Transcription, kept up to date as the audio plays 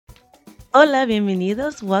Hola,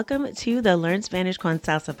 bienvenidos. Welcome to the Learn Spanish con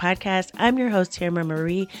Salsa podcast. I'm your host, Tamara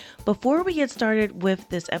Marie. Before we get started with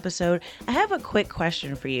this episode, I have a quick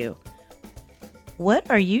question for you. What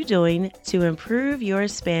are you doing to improve your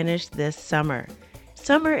Spanish this summer?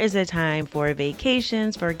 Summer is a time for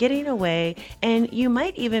vacations, for getting away, and you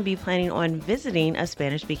might even be planning on visiting a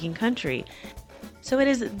Spanish-speaking country. So it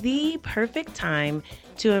is the perfect time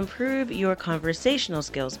to improve your conversational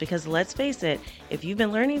skills because let's face it, if you've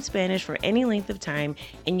been learning Spanish for any length of time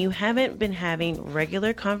and you haven't been having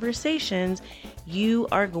regular conversations, you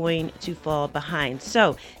are going to fall behind.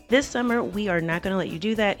 So this summer, we are not going to let you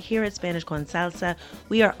do that. Here at Spanish con Salsa,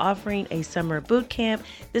 we are offering a summer boot camp.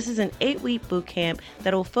 This is an 8-week boot camp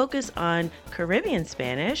that will focus on Caribbean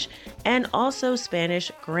Spanish and also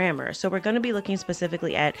Spanish grammar. So we're going to be looking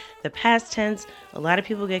specifically at the past tense. A lot of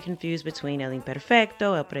people get confused between el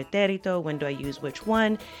imperfecto, el pretérito, when do I use which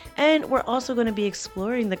one. And we're also going to be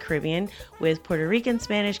exploring the Caribbean with Puerto Rican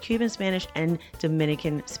Spanish, Cuban Spanish, and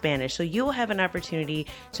Dominican Spanish. So you will have an opportunity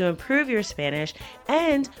to improve your Spanish,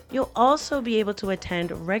 and you'll also be able to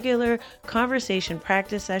attend regular conversation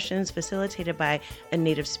practice sessions facilitated by a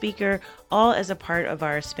native speaker, all as a part of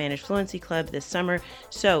our Spanish Fluency Club this summer.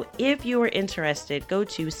 So if you are interested, go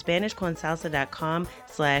to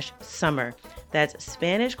SpanishConSalsa.com/summer. That's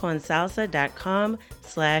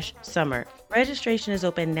SpanishConSalsa.com/summer. Registration is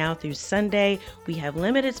open now through Sunday. We have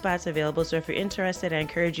limited spots available, so if you're interested, I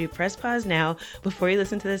encourage you press pause now before you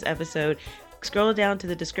listen to this episode. Scroll down to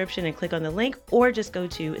the description and click on the link, or just go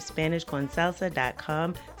to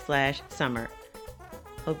SpanishConSalsa.com/summer.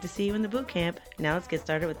 Hope to see you in the boot camp. Now let's get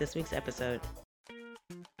started with this week's episode.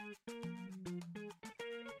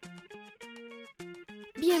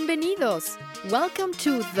 Bienvenidos! Welcome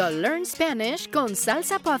to the Learn Spanish con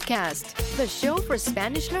Salsa podcast, the show for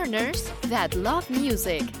Spanish learners that love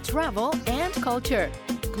music, travel, and culture.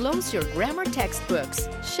 Close your grammar textbooks,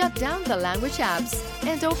 shut down the language apps,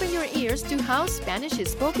 and open your ears to how Spanish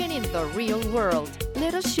is spoken in the real world.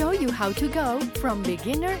 Let us show you how to go from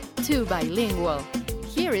beginner to bilingual.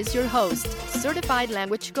 Here is your host, certified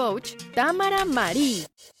language coach, Tamara Marie.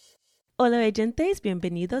 Hola, oyentes.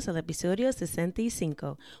 Bienvenidos al episodio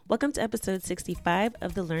 65. Welcome to episode 65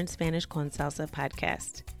 of the Learn Spanish con Salsa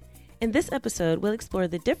podcast. In this episode, we'll explore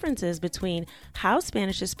the differences between how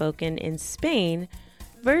Spanish is spoken in Spain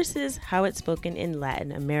versus how it's spoken in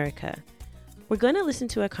Latin America. We're going to listen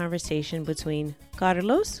to a conversation between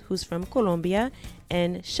Carlos, who's from Colombia,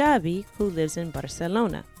 and Xavi, who lives in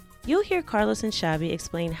Barcelona. You'll hear Carlos and Xavi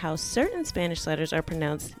explain how certain Spanish letters are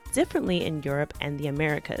pronounced differently in Europe and the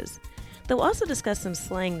Americas. They'll also discuss some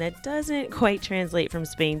slang that doesn't quite translate from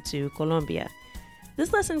Spain to Colombia.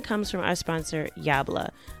 This lesson comes from our sponsor,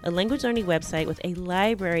 Yabla, a language learning website with a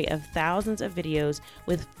library of thousands of videos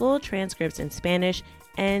with full transcripts in Spanish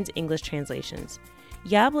and English translations.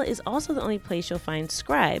 Yabla is also the only place you'll find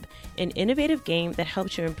Scribe, an innovative game that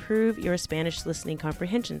helps you improve your Spanish listening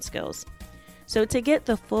comprehension skills. So to get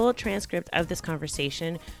the full transcript of this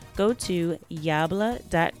conversation, go to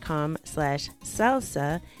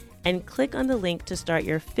yabla.com/salsa and click on the link to start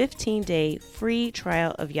your 15-day free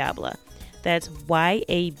trial of Yabla. That's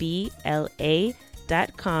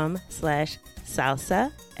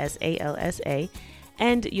yabla.com/salsa, SALSA,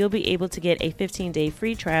 and you'll be able to get a 15-day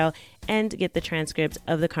free trial and get the transcript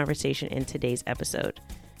of the conversation in today's episode.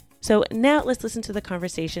 So now let's listen to the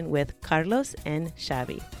conversation with Carlos and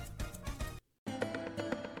Xavi.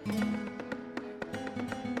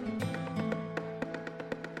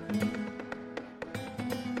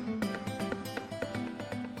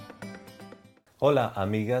 Hola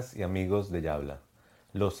amigas y amigos de Yabla.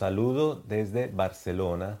 Los saludo desde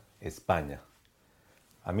Barcelona, España.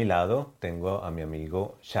 A mi lado tengo a mi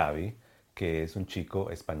amigo Xavi, que es un chico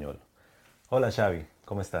español. Hola Xavi,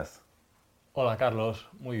 ¿cómo estás? Hola Carlos,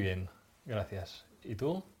 muy bien, gracias. ¿Y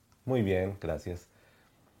tú? Muy bien, gracias.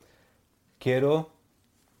 Quiero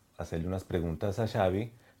hacerle unas preguntas a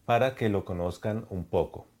Xavi para que lo conozcan un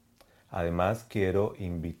poco. Además, quiero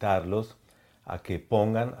invitarlos a que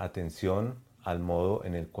pongan atención al modo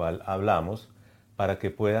en el cual hablamos para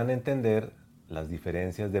que puedan entender las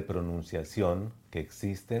diferencias de pronunciación que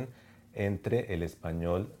existen entre el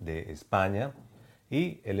español de España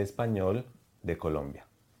y el español de Colombia.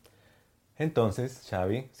 Entonces,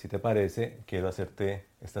 Xavi, si te parece, quiero hacerte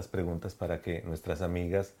estas preguntas para que nuestras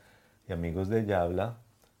amigas y amigos de Yabla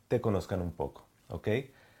te conozcan un poco, ¿ok?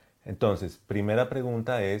 Entonces, primera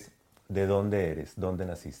pregunta es, ¿de dónde eres? ¿Dónde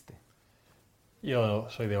naciste? Yo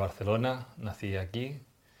soy de Barcelona, nací aquí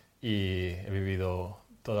y he vivido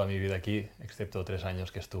toda mi vida aquí, excepto 3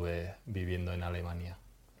 años que estuve viviendo en Alemania.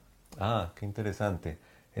 Ah, qué interesante.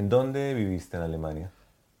 ¿En dónde viviste en Alemania?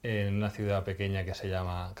 En una ciudad pequeña que se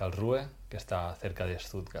llama Karlsruhe, que está cerca de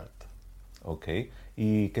Stuttgart. Ok.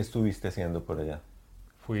 ¿Y qué estuviste haciendo por allá?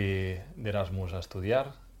 Fui de Erasmus a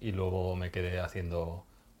estudiar y luego me quedé haciendo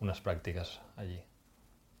unas prácticas allí.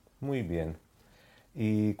 Muy bien.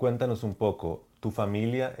 Y cuéntanos un poco, ¿tu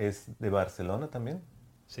familia es de Barcelona también?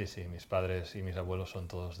 Sí, sí, mis padres y mis abuelos son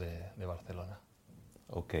todos de Barcelona.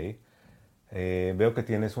 Ok. Veo que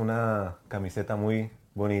tienes una camiseta muy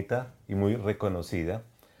bonita y muy reconocida.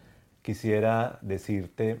 Quisiera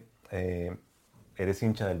decirte, eres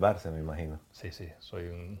hincha del Barça, me imagino. Sí, sí, soy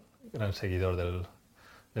un gran seguidor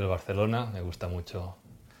del Barcelona. Me gusta mucho,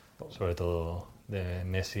 sobre todo de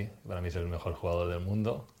Messi. Para mí es el mejor jugador del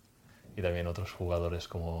mundo. Y también otros jugadores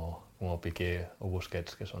como Piqué o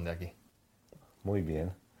Busquets, que son de aquí. Muy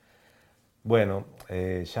bien. Bueno,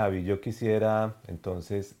 Xavi, yo quisiera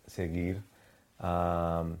entonces seguir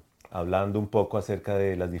ah, hablando un poco acerca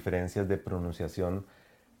de las diferencias de pronunciación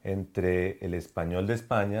entre el español de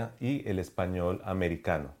España y el español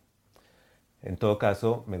americano. En todo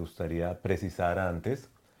caso, me gustaría precisar antes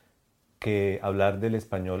que hablar del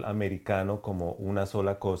español americano como una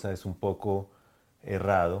sola cosa es un poco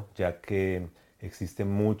errado, ya que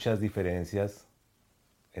existen muchas diferencias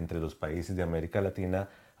entre los países de América Latina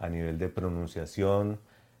a nivel de pronunciación,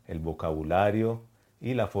 el vocabulario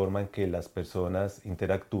y la forma en que las personas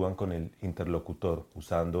interactúan con el interlocutor,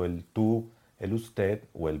 usando el tú, el usted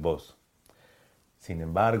o el vos. Sin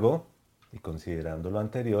embargo, y considerando lo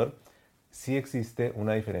anterior, sí existe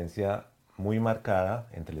una diferencia muy marcada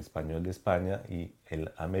entre el español de España y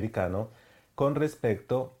el americano con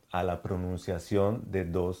respecto a la pronunciación de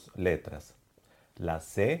dos letras, la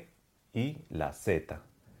C y la Z,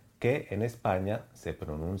 que en España se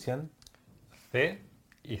pronuncian C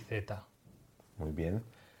y Z. muy bien.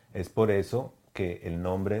 Es por eso que el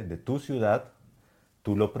nombre de tu ciudad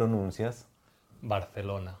tú lo pronuncias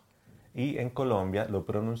Barcelona. y en Colombia lo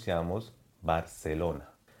pronunciamos Barcelona.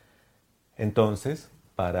 Entonces,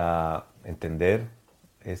 para entender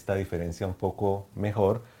esta diferencia un poco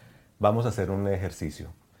mejor, vamos a hacer un ejercicio.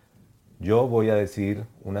 Yo voy a decir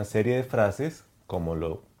una serie de frases como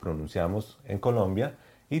lo pronunciamos en Colombia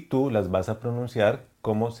y tú las vas a pronunciar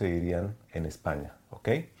como se dirían en España, ¿ok?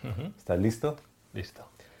 ¿Estás listo? Listo.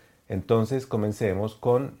 Entonces comencemos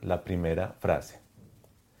con la primera frase.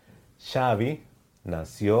 Xavi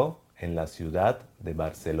nació en la ciudad de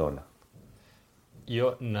Barcelona.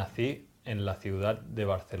 Yo nací en la ciudad de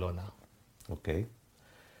Barcelona. ¿Ok?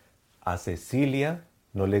 A Cecilia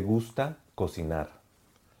no le gusta cocinar.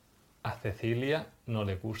 A Cecilia no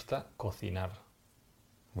le gusta cocinar.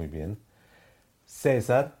 Muy bien.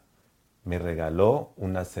 César me regaló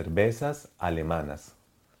unas cervezas alemanas.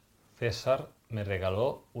 César me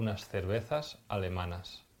regaló unas cervezas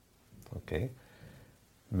alemanas. ¿Ok?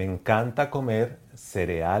 Me encanta comer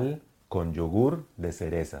cereal con yogur de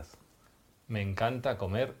cerezas. Me encanta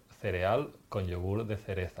comer cereal con yogur de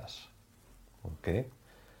cerezas. ¿Ok?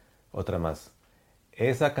 Otra más.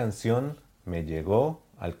 Esa canción me llegó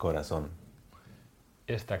al corazón.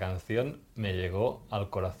 Esta canción me llegó al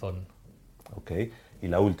corazón. ¿Ok? Y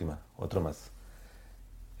la última, otro más.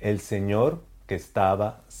 El señor que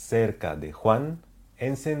estaba cerca de Juan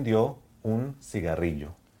encendió un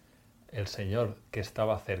cigarrillo. El señor que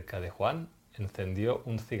estaba cerca de Juan encendió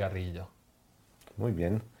un cigarrillo. Muy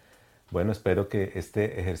bien. Bueno, espero que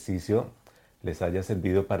este ejercicio les haya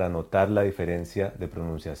servido para notar la diferencia de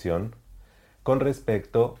pronunciación con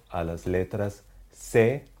respecto a las letras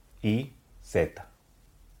C y Z,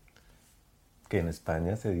 que en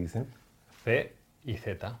España se dicen. C y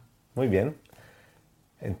Z. Muy bien.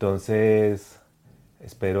 Entonces,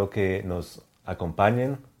 espero que nos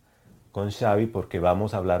acompañen con Xavi porque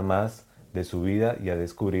vamos a hablar más de su vida y a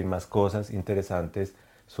descubrir más cosas interesantes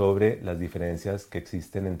sobre las diferencias que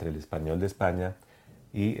existen entre el español de España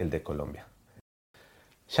y el de Colombia.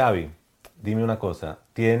 Xavi, dime una cosa,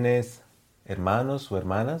 ¿tienes hermanos o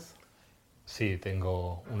hermanas? Sí,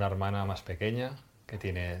 tengo una hermana más pequeña que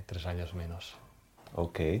tiene 3 años menos.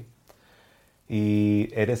 Ok. ¿Y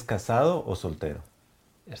eres casado o soltero?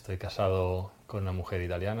 Estoy casado con una mujer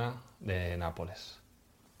italiana de Nápoles.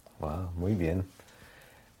 Wow, muy bien.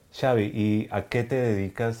 Xavi, ¿y a qué te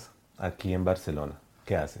dedicas aquí en Barcelona?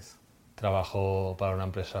 ¿Qué haces? Trabajo para una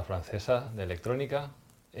empresa francesa de electrónica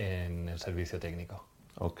en el servicio técnico.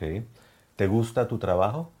 Ok. ¿Te gusta tu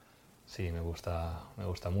trabajo? Sí, me gusta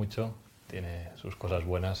mucho. Tiene sus cosas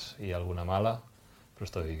buenas y alguna mala, pero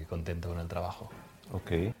estoy contento con el trabajo.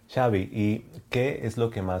 Ok. Xavi, ¿y qué es lo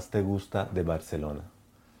que más te gusta de Barcelona?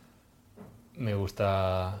 Me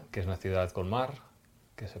gusta que es una ciudad con mar,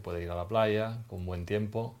 que se puede ir a la playa con buen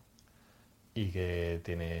tiempo y que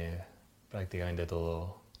tiene prácticamente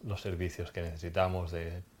todo los servicios que necesitamos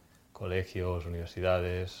de colegios,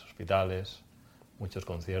 universidades, hospitales, muchos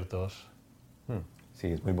conciertos. Sí,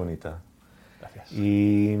 es muy bonita. Gracias.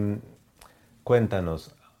 Y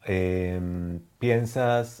cuéntanos,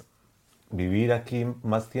 ¿piensas vivir aquí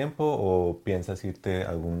más tiempo o piensas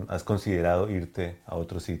has considerado irte a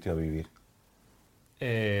otro sitio a vivir?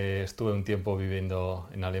 Estuve un tiempo viviendo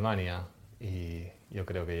en Alemania y yo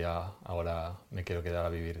creo que ya ahora me quiero quedar a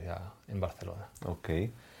vivir ya en Barcelona. Ok.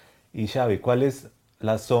 Y Xavi, ¿cuál es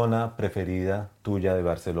la zona preferida tuya de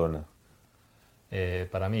Barcelona?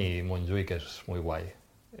 Para mí, Montjuïc es muy guay.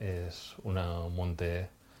 Es un monte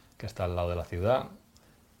que está al lado de la ciudad,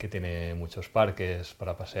 que tiene muchos parques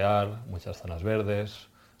para pasear, muchas zonas verdes,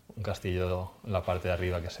 un castillo en la parte de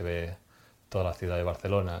arriba que se ve toda la ciudad de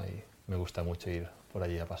Barcelona y me gusta mucho ir por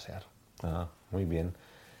allí a pasear. Ah, muy bien.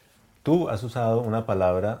 Tú has usado una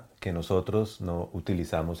palabra que nosotros no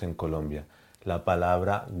utilizamos en Colombia, la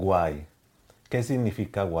palabra guay. ¿Qué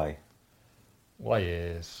significa guay? Guay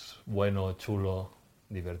es bueno, chulo,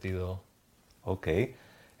 divertido. Ok.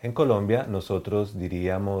 En Colombia nosotros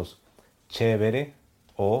diríamos chévere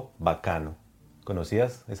o bacano.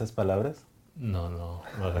 ¿Conocías esas palabras? No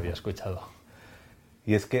las había escuchado.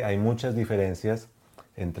 Y es que hay muchas diferencias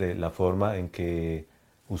entre la forma en que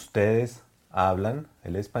ustedes hablan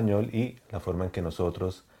el español y la forma en que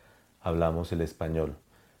nosotros hablamos el español.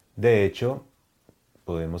 De hecho,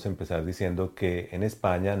 podemos empezar diciendo que en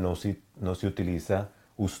España no se utiliza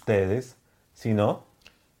ustedes, sino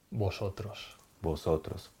Vosotros.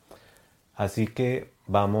 vosotros. Así que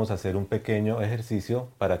vamos a hacer un pequeño ejercicio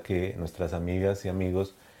para que nuestras amigas y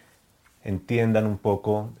amigos entiendan un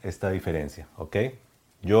poco esta diferencia, ¿ok?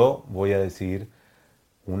 Yo voy a decir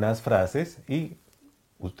unas frases y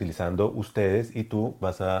utilizando ustedes y tú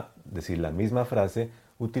vas a decir la misma frase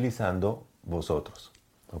utilizando vosotros,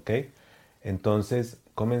 ¿ok? Entonces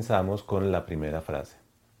comenzamos con la primera frase.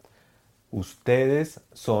 Ustedes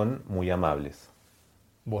son muy amables.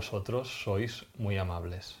 Vosotros sois muy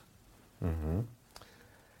amables.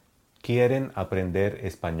 ¿Quieren aprender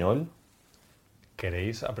español?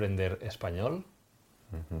 ¿Queréis aprender español?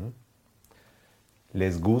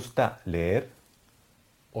 ¿Les gusta leer?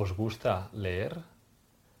 ¿Os gusta leer?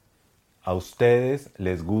 ¿A ustedes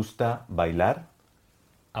les gusta bailar?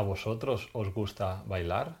 ¿A vosotros os gusta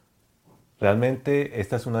bailar? Realmente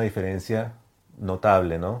esta es una diferencia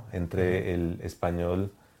notable, ¿no? Entre el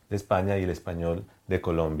español de España y el español de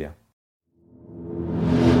Colombia.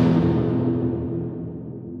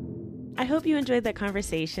 I hope you enjoyed that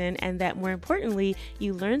conversation and that, more importantly,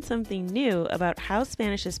 you learned something new about how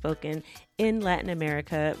Spanish is spoken in Latin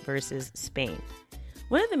America versus Spain.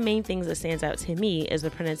 One of the main things that stands out to me is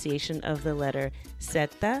the pronunciation of the letter Z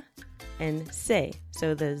and C,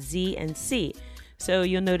 so the Z and C. So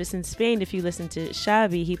you'll notice in Spain, if you listen to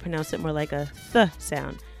Xavi, he pronounced it more like a th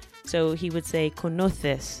sound. So he would say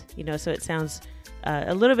conoces, so it sounds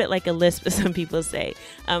a little bit like a lisp, as some people say,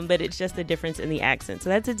 but it's just a difference in the accent.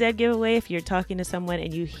 So that's a dead giveaway. If you're talking to someone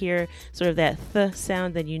and you hear sort of that th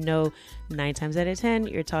sound, then you know 9 times out of 10,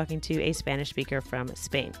 you're talking to a Spanish speaker from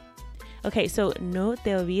Spain. Okay, so no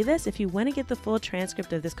te olvides, if you want to get the full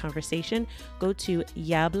transcript of this conversation, go to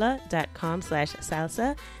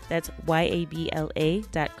yabla.com/salsa. That's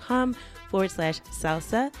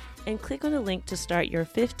yabla.com/salsa and click on the link to start your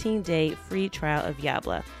 15-day free trial of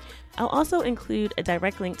Yabla. I'll also include a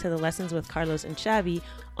direct link to the lessons with Carlos and Xavi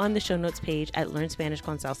on the show notes page at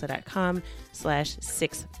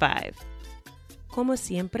learnspanishconsalsa.com/65. Como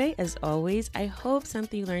siempre, as always, I hope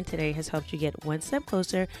something you learned today has helped you get one step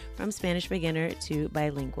closer from Spanish beginner to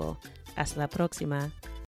bilingual. Hasta la próxima.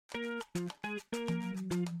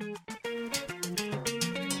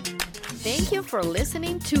 Thank you for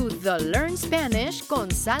listening to the Learn Spanish con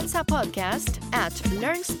Salsa podcast at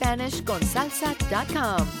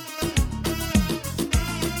learnspanishconsalsa.com.